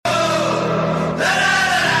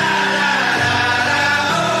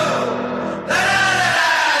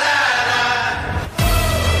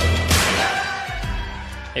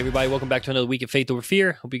Everybody, welcome back to another week of Faith Over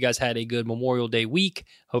Fear. Hope you guys had a good Memorial Day week.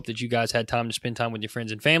 Hope that you guys had time to spend time with your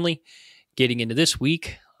friends and family. Getting into this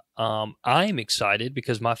week, I am excited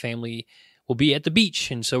because my family will be at the beach,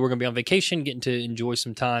 and so we're going to be on vacation, getting to enjoy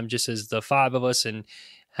some time just as the five of us and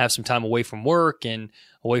have some time away from work and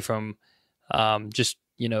away from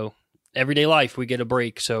everyday life. We get a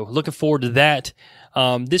break, so looking forward to that.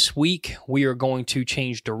 This week, we are going to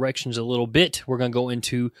change directions a little bit. We're going to go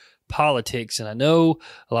into politics, and I know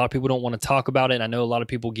a lot of people don't want to talk about it. I know a lot of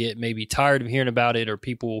people get maybe tired of hearing about it, or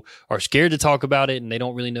people are scared to talk about it, and they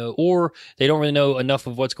don't really know, or they don't really know enough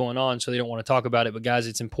of what's going on, so they don't want to talk about it. But guys,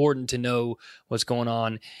 it's important to know what's going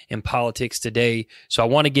on in politics today. So I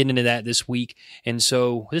want to get into that this week. And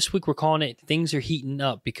so this week we're calling it Things Are Heating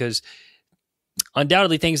Up, because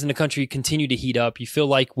undoubtedly things in the country continue to heat up. You feel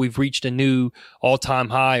like we've reached a new all-time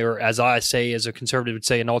high, or as I say, as a conservative would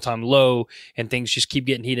say, an all-time low, and things just keep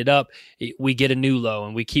getting heated up. We get a new low,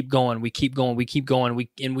 and we keep going. We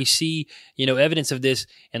see, evidence of this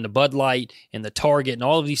in the Bud Light and the Target and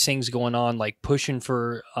all of these things going on, like pushing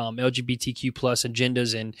for LGBTQ plus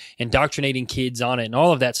agendas and indoctrinating kids on it and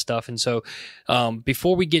all of that stuff. And so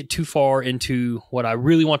before we get too far into what I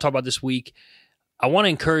really want to talk about this week, I want to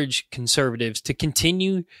encourage conservatives to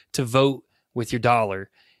continue to vote with your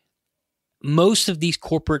dollar. Most of these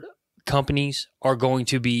corporate companies are going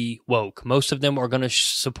to be woke. Most of them are going to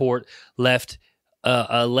support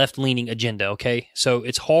a left-leaning agenda, okay? So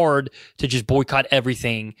it's hard to just boycott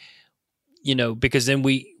everything, because then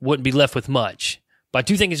we wouldn't be left with much. But I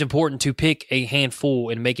do think it's important to pick a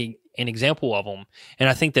handful and make an example of them. And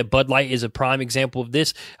I think that Bud Light is a prime example of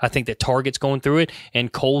this. I think that Target's going through it,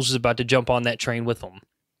 and Kohl's is about to jump on that train with them.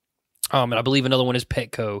 And I believe another one is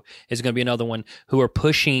Petco is going to be another one who are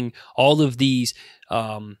pushing all of these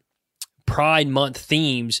Pride Month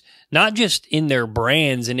themes, not just in their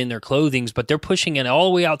brands and in their clothings, but they're pushing it all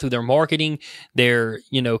the way out through their marketing. They're,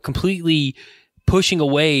 completely pushing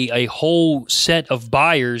away a whole set of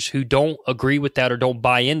buyers who don't agree with that or don't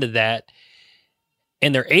buy into that.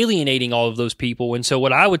 And they're alienating all of those people. And so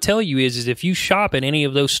what I would tell you is if you shop at any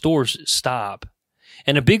of those stores, stop.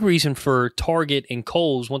 And a big reason for Target and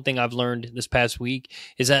Kohl's, one thing I've learned this past week,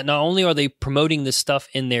 is that not only are they promoting this stuff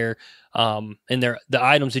in the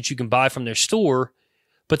items that you can buy from their store,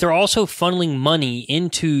 but they're also funneling money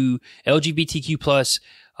into LGBTQ plus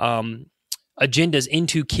agendas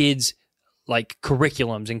into kids' like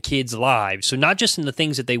curriculums and kids' lives. So not just in the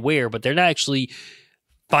things that they wear, but they're not actually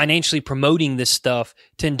financially promoting this stuff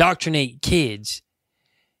to indoctrinate kids.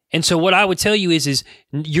 And so what I would tell you is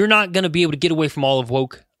you're not going to be able to get away from all of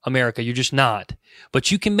woke America. You're just not. But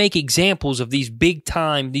you can make examples of these big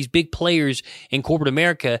players in corporate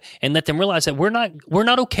America and let them realize that we're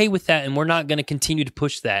not okay with that, and we're not going to continue to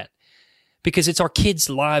push that. Because it's our kids'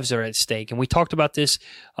 lives that are at stake. And we talked about this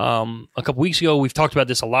a couple weeks ago. We've talked about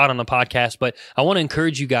this a lot on the podcast, but I want to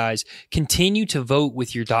encourage you guys, continue to vote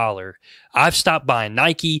with your dollar. I've stopped buying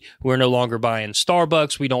Nike. We're no longer buying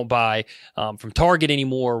Starbucks. We don't buy from Target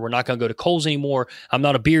anymore. We're not going to go to Kohl's anymore. I'm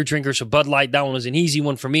not a beer drinker, so Bud Light, that one was an easy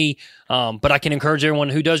one for me. But I can encourage everyone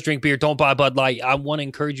who does drink beer, don't buy Bud Light. I want to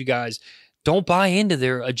encourage you guys, don't buy into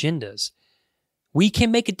their agendas. We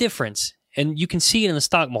can make a difference. And you can see it in the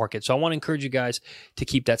stock market. So I want to encourage you guys to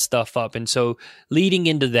keep that stuff up. And so leading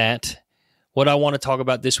into that, what I want to talk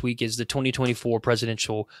about this week is the 2024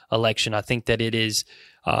 presidential election. I think that it is,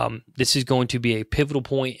 this is going to be a pivotal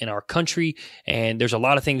point in our country. And there's a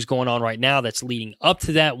lot of things going on right now that's leading up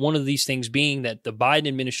to that. One of these things being that the Biden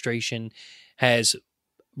administration has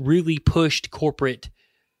really pushed corporate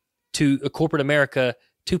America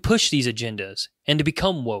to push these agendas and to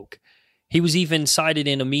become woke. He was even cited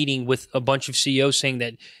in a meeting with a bunch of CEOs saying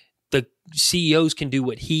that the CEOs can do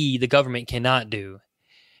what the government cannot do.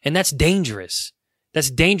 And that's dangerous. That's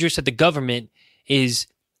dangerous that the government is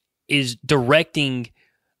directing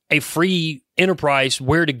a free enterprise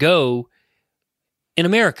where to go in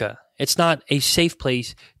America. It's not a safe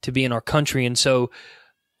place to be in our country. And so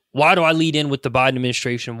why do I lead in with the Biden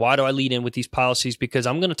administration? Why do I lead in with these policies? Because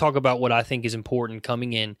I'm going to talk about what I think is important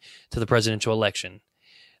coming in to the presidential election.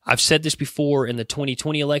 I've said this before in the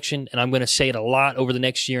 2020 election, and I'm going to say it a lot over the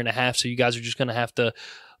next year and a half, so you guys are just going to have to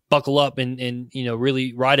buckle up and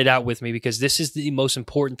really ride it out with me, because this is the most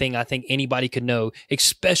important thing I think anybody could know,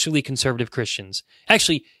 especially conservative Christians.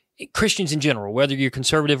 Actually, Christians in general, whether you're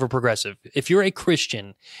conservative or progressive. If you're a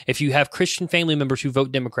Christian, if you have Christian family members who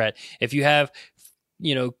vote Democrat, if you have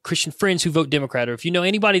Christian friends who vote Democrat, or if you know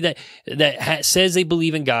anybody that says they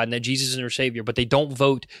believe in God and that Jesus is their Savior, but they don't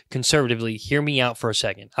vote conservatively, hear me out for a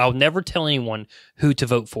second. I'll never tell anyone who to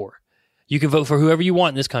vote for. You can vote for whoever you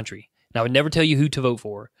want in this country. And I would never tell you who to vote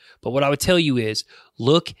for. But what I would tell you is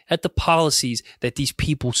look at the policies that these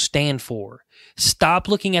people stand for. Stop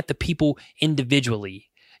looking at the people individually.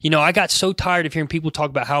 You know, I got so tired of hearing people talk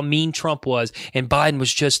about how mean Trump was and Biden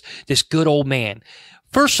was just this good old man.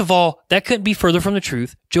 First of all, that couldn't be further from the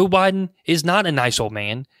truth. Joe Biden is not a nice old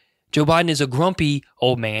man. Joe Biden is a grumpy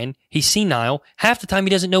old man. He's senile. Half the time he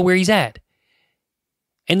doesn't know where he's at.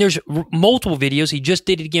 And there's multiple videos. He just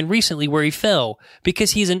did it again recently where he fell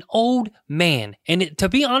because he's an old man. And to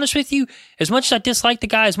be honest with you, as much as I dislike the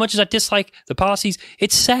guy, as much as I dislike the policies,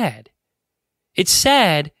 it's sad. It's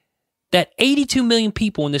sad that 82 million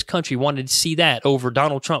people in this country wanted to see that over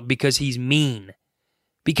Donald Trump because he's mean.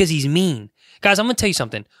 Because he's mean. Guys, I'm going to tell you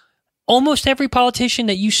something. Almost every politician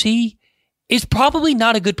that you see is probably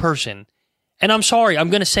not a good person. And I'm sorry, I'm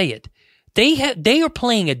going to say it. They are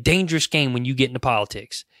playing a dangerous game when you get into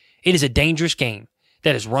politics. It is a dangerous game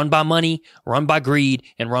that is run by money, run by greed,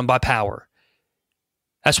 and run by power.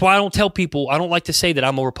 That's why I don't tell people, I don't like to say that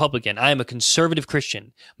I'm a Republican. I am a conservative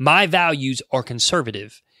Christian. My values are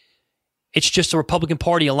conservative. It's just the Republican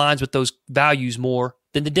Party aligns with those values more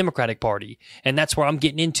than the Democratic Party. And that's where I'm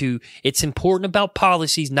getting into. It's important about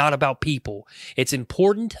policies, not about people. It's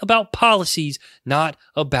important about policies, not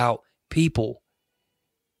about people.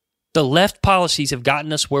 The left policies have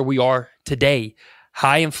gotten us where we are today.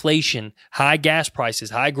 High inflation, high gas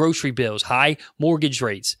prices, high grocery bills, high mortgage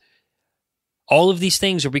rates. All of these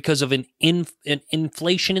things are because of an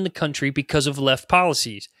inflation in the country because of left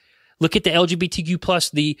policies. Look at the LGBTQ plus,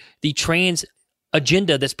 the trans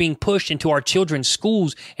agenda that's being pushed into our children's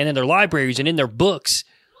schools and in their libraries and in their books.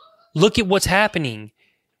 Look at what's happening.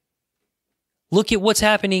 Look at what's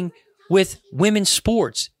happening with women's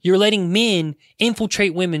sports. You're letting men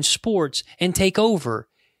infiltrate women's sports and take over.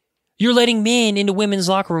 You're letting men into women's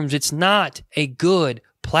locker rooms. It's not a good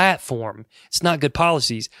platform. It's not good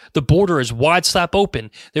policies. The border is wide slap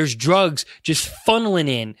open. There's drugs just funneling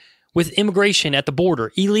in with immigration at the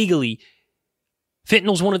border illegally.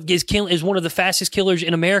 Fentanyl is one of the fastest killers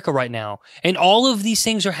in America right now. And all of these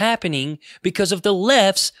things are happening because of the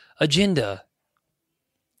left's agenda.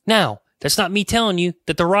 Now, that's not me telling you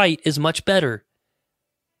that the right is much better,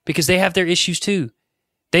 because they have their issues too.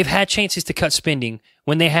 They've had chances to cut spending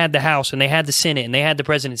when they had the House and they had the Senate and they had the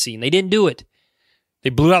presidency, and they didn't do it.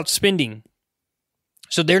 They blew out spending.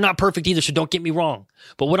 So they're not perfect either, so don't get me wrong.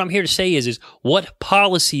 But what I'm here to say is what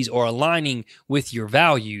policies are aligning with your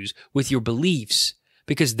values, with your beliefs,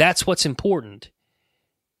 because that's what's important.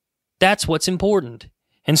 That's what's important.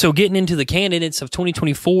 And so getting into the candidates of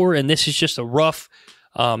 2024, and this is just a rough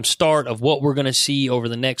start of what we're going to see over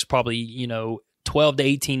the next probably, 12 to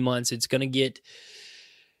 18 months. It's going to get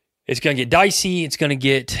dicey.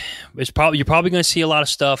 You're probably going to see a lot of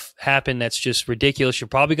stuff happen that's just ridiculous. You're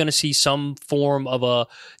probably going to see some form of a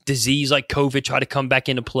disease like COVID try to come back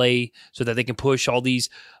into play so that they can push all these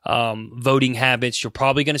voting habits. You're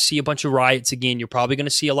probably going to see a bunch of riots again. You're probably going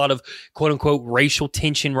to see a lot of quote unquote racial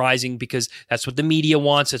tension rising because that's what the media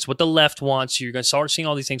wants. That's what the left wants. You're going to start seeing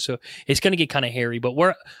all these things. So it's going to get kind of hairy. But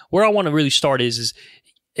where I want to really start is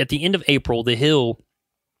at the end of April, The Hill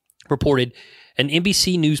reported an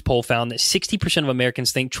NBC News poll found that 60% of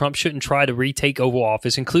Americans think Trump shouldn't try to retake Oval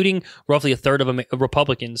Office, including roughly a third of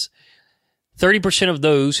Republicans. 30% of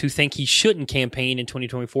those who think he shouldn't campaign in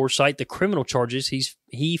 2024 cite the criminal charges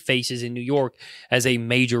he faces in New York as a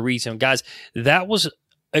major reason. Guys, that was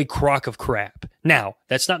a crock of crap. Now,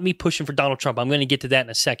 that's not me pushing for Donald Trump. I'm going to get to that in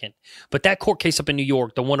a second. But that court case up in New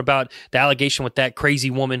York, the one about the allegation with that crazy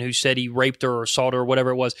woman who said he raped her or assaulted her or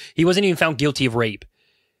whatever it was, he wasn't even found guilty of rape.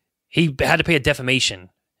 He had to pay a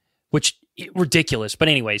defamation, which ridiculous. But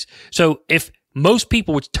anyways, so if most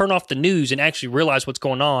people would turn off the news and actually realize what's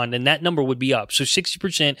going on, then that number would be up. So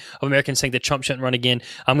 60% of Americans think that Trump shouldn't run again.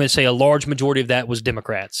 I'm going to say a large majority of that was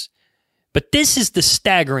Democrats. But this is the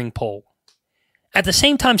staggering poll. At the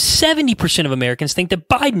same time, 70% of Americans think that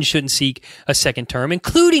Biden shouldn't seek a second term,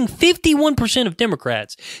 including 51% of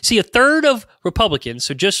Democrats. See, a third of Republicans,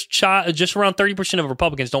 so just around 30% of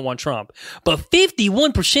Republicans don't want Trump, but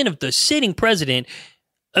 51% of the sitting president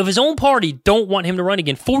of his own party don't want him to run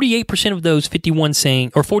again. 48% of those 51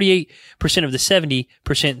 saying, or 48% of the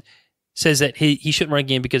 70% says that he shouldn't run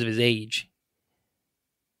again because of his age.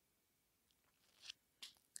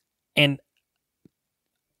 And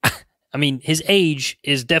I mean, his age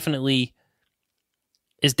is definitely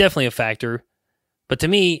a factor. But to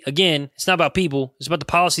me, again, it's not about people. It's about the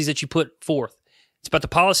policies that you put forth. It's about the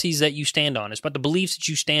policies that you stand on. It's about the beliefs that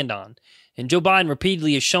you stand on. And Joe Biden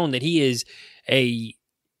repeatedly has shown that he is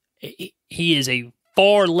a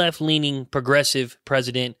far left-leaning progressive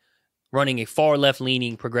president running a far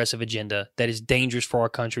left-leaning progressive agenda that is dangerous for our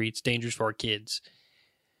country. It's dangerous for our kids.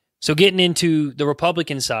 So getting into the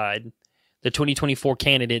Republican side, the 2024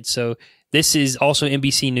 candidates. So this is also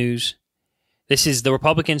NBC News. This is the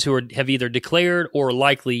Republicans who have either declared or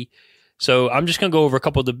likely. So I'm just going to go over a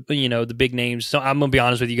couple of the big names. So I'm going to be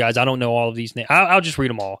honest with you guys. I don't know all of these names. I'll just read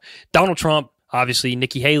them all. Donald Trump, obviously,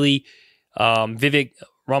 Nikki Haley, Vivek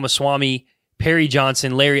Ramaswamy, Perry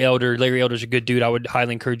Johnson, Larry Elder. Larry Elder's a good dude. I would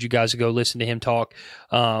highly encourage you guys to go listen to him talk.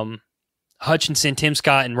 Hutchinson, Tim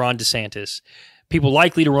Scott, and Ron DeSantis. People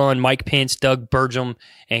likely to run: Mike Pence, Doug Burgum,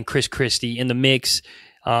 and Chris Christie in the mix.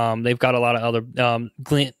 They've got a lot of other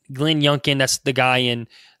Glenn Youngkin. That's the guy in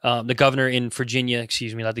the governor in Virginia.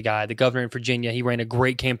 Excuse me, not the guy. The governor in Virginia. He ran a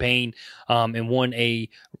great campaign and won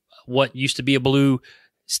what used to be a blue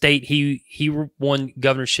state. He won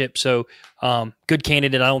governorship. So good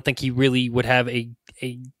candidate. I don't think he really would have a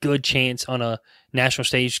good chance on a national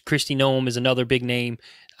stage. Kristi Noem is another big name.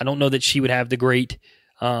 I don't know that she would have the great.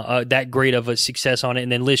 That great of a success on it.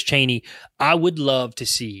 And then Liz Cheney, I would love to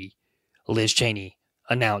see Liz Cheney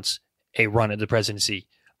announce a run at the presidency.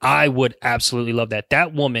 I would absolutely love that.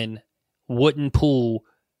 That woman wouldn't pull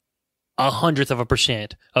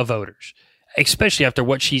 0.01% of voters, especially after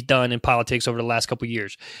what she's done in politics over the last couple of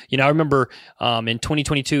years. I remember in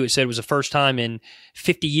 2022, it said it was the first time in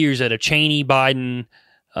 50 years that a Cheney, Biden,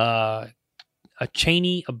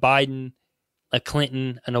 a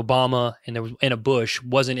Clinton, an Obama, and a Bush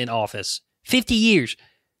wasn't in office. 50 years.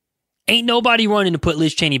 Ain't nobody running to put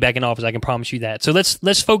Liz Cheney back in office, I can promise you that. So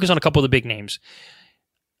let's focus on a couple of the big names.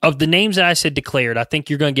 Of the names that I said declared, I think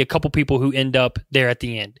you're going to get a couple people who end up there at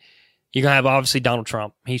the end. You're going to have, obviously, Donald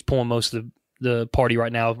Trump. He's pulling most of the party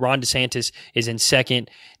right now. Ron DeSantis is in second.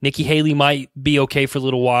 Nikki Haley might be okay for a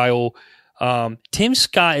little while. Tim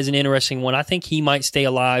Scott is an interesting one. I think he might stay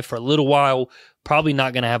alive for a little while. Probably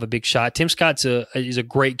not going to have a big shot. Tim Scott is a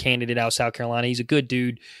great candidate out of South Carolina. He's a good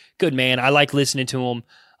dude, good man. I like listening to him.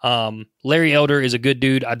 Larry Elder is a good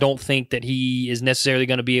dude. I don't think that he is necessarily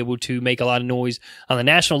going to be able to make a lot of noise on the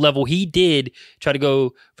national level. He did try to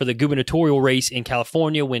go for the gubernatorial race in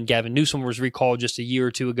California when Gavin Newsom was recalled just a year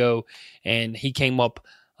or two ago, and he came up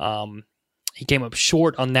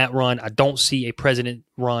short on that run. I don't see a president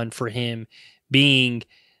run for him being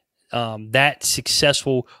that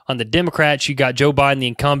successful. On the Democrats, you got Joe Biden, the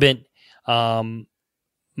incumbent,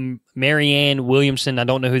 Marianne Williamson, I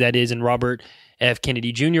don't know who that is, and Robert F.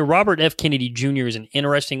 Kennedy Jr. Robert F. Kennedy Jr. is an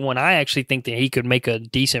interesting one. I actually think that he could make a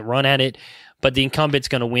decent run at it, but the incumbent's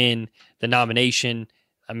going to win the nomination.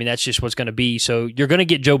 I mean, that's just what's going to be. So you're going to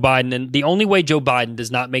get Joe Biden, and the only way Joe Biden does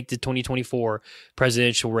not make the 2024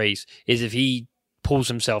 presidential race is if he pulls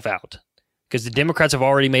himself out, because the Democrats have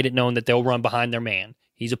already made it known that they'll run behind their man.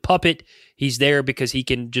 He's a puppet. He's there because he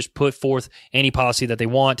can just put forth any policy that they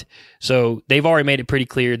want. So they've already made it pretty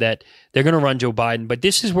clear that they're going to run Joe Biden. But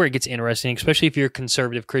this is where it gets interesting, especially if you're a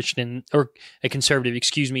conservative Christian, or a conservative,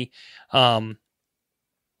 is the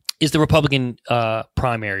Republican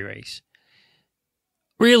primary race.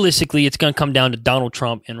 Realistically, it's going to come down to Donald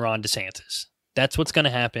Trump and Ron DeSantis. That's what's going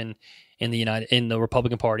to happen in the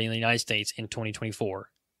Republican Party in the United States in 2024.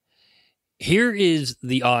 Here is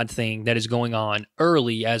the odd thing that is going on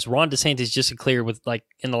early, as Ron DeSantis just declared with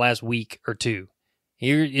in the last week or two.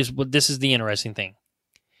 This is the interesting thing.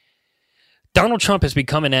 Donald Trump has been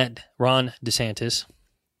coming at Ron DeSantis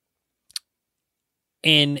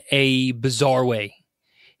in a bizarre way.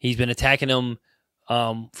 He's been attacking him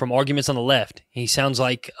from arguments on the left. He sounds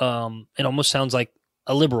like it almost sounds like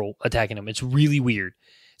a liberal attacking him. It's really weird.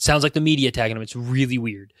 It sounds like the media attacking him. It's really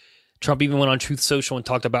weird. Trump even went on Truth Social and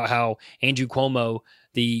talked about how Andrew Cuomo,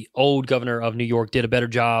 the old governor of New York, did a better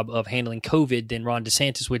job of handling COVID than Ron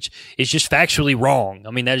DeSantis, which is just factually wrong. I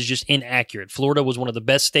mean, that is just inaccurate. Florida was one of the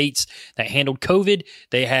best states that handled COVID.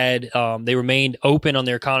 They remained open on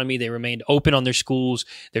their economy. They remained open on their schools.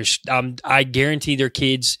 I guarantee their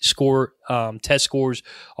kids' test scores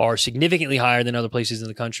are significantly higher than other places in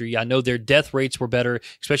the country. I know their death rates were better,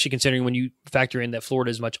 especially considering when you factor in that Florida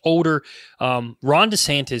is much older. Ron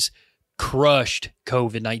DeSantis crushed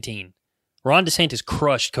COVID-19. Ron DeSantis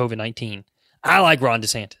crushed COVID-19. I like Ron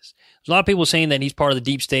DeSantis. There's a lot of people saying that he's part of the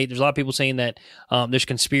deep state. There's a lot of people saying that there's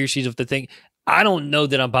conspiracies of the thing. I don't know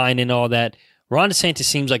that I'm buying in all that. Ron DeSantis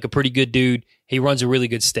seems like a pretty good dude. He runs a really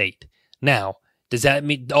good state. Now, does that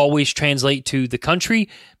always translate to the country?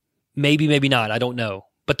 Maybe, maybe not. I don't know.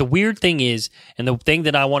 But the weird thing is, and the thing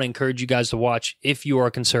that I want to encourage you guys to watch if you are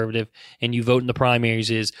a conservative and you vote in the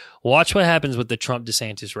primaries, is watch what happens with the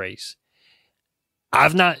Trump-DeSantis race.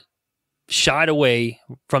 I've not shied away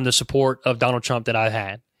from the support of Donald Trump that I've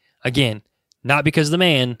had. Again, not because of the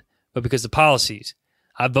man, but because of the policies.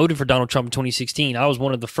 I voted for Donald Trump in 2016. I was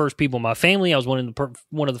one of the first people in my family. I was one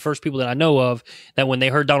of the first people that I know of that when they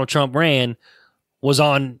heard Donald Trump ran was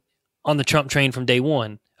on the Trump train from day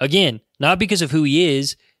one. Again, not because of who he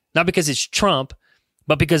is, not because it's Trump,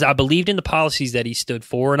 but because I believed in the policies that he stood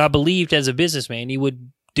for, and I believed as a businessman he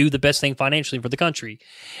would do the best thing financially for the country.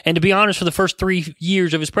 And to be honest, for the first 3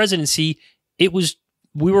 years of his presidency,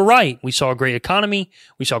 we were right. We saw a great economy.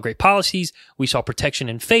 We saw great policies. We saw protection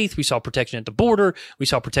in faith. We saw protection at the border. We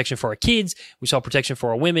saw protection for our kids. We saw protection for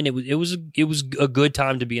our women. It was a good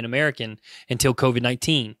time to be an American until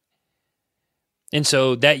COVID-19. And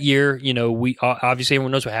so that year, we obviously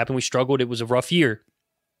everyone knows what happened. We struggled. It was a rough year.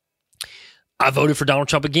 I voted for Donald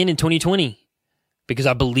Trump again in 2020 because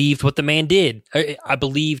I believed what the man did. I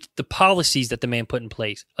believed the policies that the man put in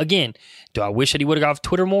place. Again, do I wish that he would have got off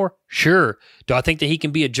Twitter more? Sure. Do I think that he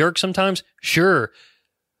can be a jerk sometimes? Sure.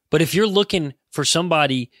 But if you're looking for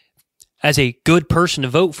somebody as a good person to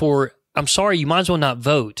vote for, I'm sorry, you might as well not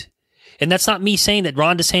vote. And that's not me saying that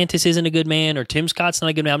Ron DeSantis isn't a good man or Tim Scott's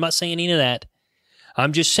not a good man. I'm not saying any of that.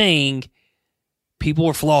 I'm just saying people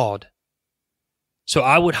are flawed. So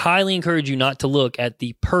I would highly encourage you not to look at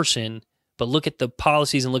the person, but look at the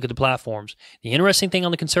policies and look at the platforms. The interesting thing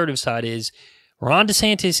on the conservative side is Ron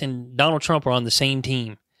DeSantis and Donald Trump are on the same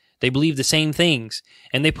team. They believe the same things,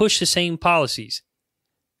 and they push the same policies.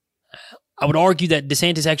 I would argue that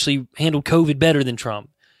DeSantis actually handled COVID better than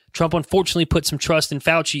Trump. Trump unfortunately put some trust in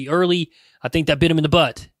Fauci early. I think that bit him in the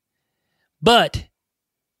butt. But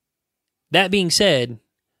that being said,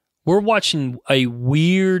 we're watching a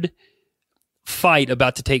weird fight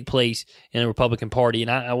about to take place in the Republican Party,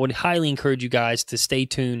 and I would highly encourage you guys to stay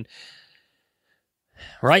tuned.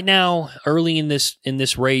 Right now, early in this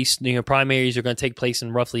race, primaries are going to take place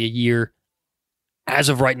in roughly a year. As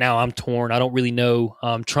of right now, I'm torn. I don't really know.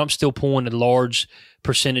 Trump's still pulling a large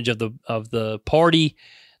percentage of the party.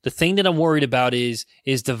 The thing that I'm worried about is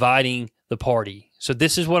dividing the party. So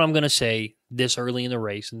this is what I'm going to say this early in the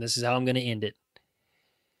race, and this is how I'm going to end it.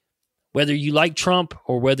 Whether you like Trump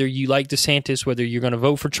or whether you like DeSantis, whether you're going to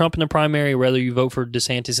vote for Trump in the primary or whether you vote for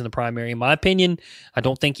DeSantis in the primary, in my opinion, I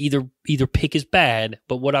don't think either pick is bad.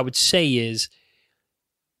 But what I would say is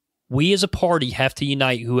we as a party have to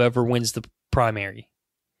unite whoever wins the primary.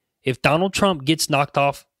 If Donald Trump gets knocked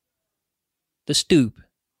off the stoop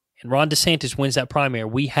and Ron DeSantis wins that primary,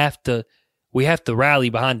 we have to rally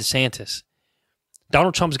behind DeSantis.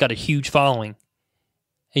 Donald Trump's got a huge following.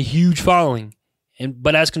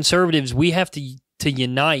 But as conservatives, we have to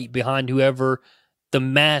unite behind whoever the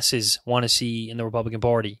masses want to see in the Republican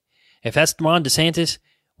Party. If that's Ron DeSantis,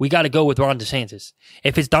 we got to go with Ron DeSantis.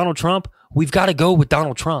 If it's Donald Trump, we've got to go with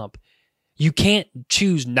Donald Trump. You can't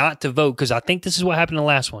choose not to vote, because I think this is what happened in the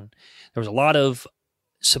last one. There was a lot of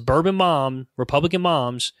suburban Republican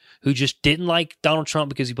moms who just didn't like Donald Trump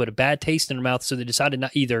because he put a bad taste in their mouth, so they decided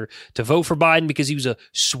not either to vote for Biden because he was a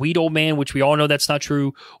sweet old man, which we all know that's not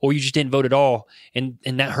true, or you just didn't vote at all, and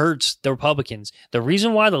that hurts the Republicans. The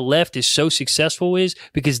reason why the left is so successful is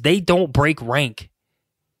because they don't break rank.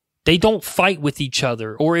 They don't fight with each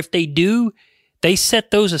other, or if they do, they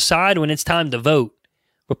set those aside when it's time to vote.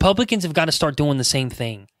 Republicans have got to start doing the same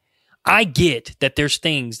thing. I get that there's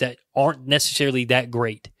things that aren't necessarily that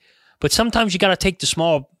great, but sometimes you got to take the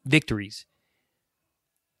small victories.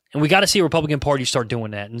 And we got to see a Republican Party start doing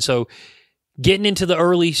that. And so getting into the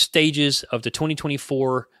early stages of the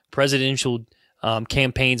 2024 presidential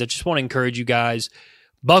campaigns, I just want to encourage you guys,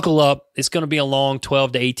 buckle up. It's going to be a long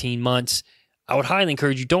 12 to 18 months. I would highly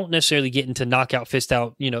encourage you, don't necessarily get into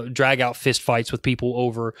drag out fist fights with people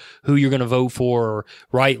over who you're going to vote for, or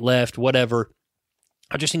right, left, whatever.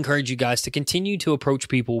 I just encourage you guys to continue to approach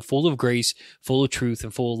people full of grace, full of truth,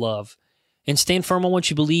 and full of love. And stand firm on what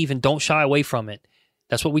you believe and don't shy away from it.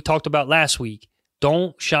 That's what we talked about last week.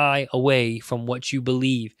 Don't shy away from what you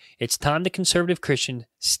believe. It's time the conservative Christian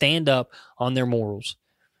stand up on their morals.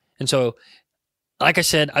 And so, like I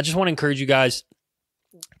said, I just want to encourage you guys,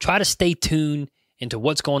 try to stay tuned into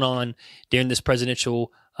what's going on during this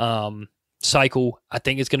presidential cycle. I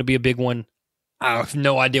think it's going to be a big one. I have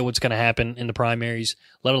no idea what's going to happen in the primaries,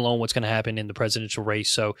 let alone what's going to happen in the presidential race.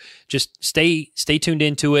 So just stay tuned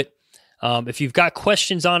into it. If you've got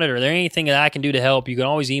questions on it, or there anything that I can do to help, you can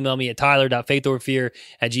always email me at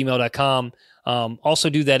tyler.faithoverfear@gmail.com. Also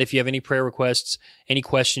do that if you have any prayer requests, any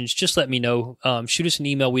questions, just let me know. Shoot us an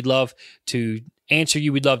email. We'd love to answer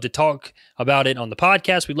you. We'd love to talk about it on the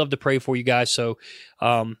podcast. We'd love to pray for you guys. So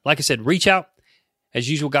like I said, reach out. As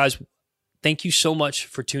usual, guys, thank you so much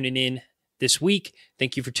for tuning in this week.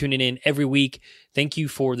 Thank you for tuning in every week. Thank you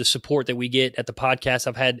for the support that we get at the podcast.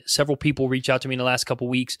 I've had several people reach out to me in the last couple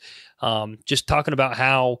weeks, just talking about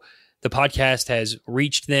how the podcast has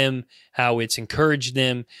reached them, how it's encouraged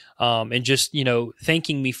them, and just,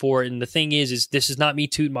 thanking me for it. And the thing is this is not me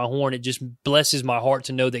tooting my horn. It just blesses my heart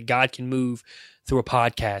to know that God can move through a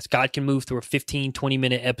podcast. God can move through a 15,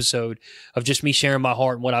 20-minute episode of just me sharing my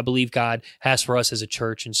heart and what I believe God has for us as a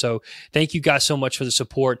church. And so thank you guys so much for the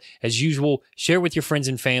support. As usual, share with your friends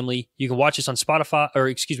and family. You can watch us on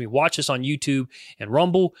watch us on YouTube and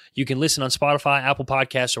Rumble. You can listen on Spotify, Apple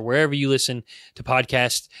Podcasts, or wherever you listen to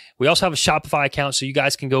podcasts. We also have a Shopify account, so you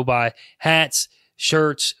guys can go buy hats,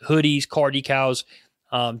 shirts, hoodies, car decals,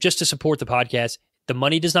 just to support the podcast. The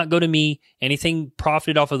money does not go to me. Anything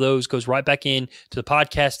profited off of those goes right back in to the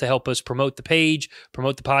podcast to help us promote the page,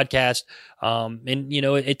 promote the podcast.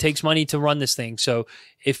 It takes money to run this thing. So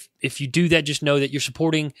if you do that, just know that you're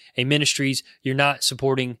supporting a ministries. You're not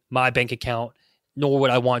supporting my bank account, nor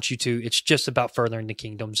would I want you to. It's just about furthering the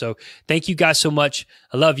kingdom. So thank you guys so much.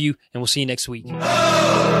 I love you, and we'll see you next week.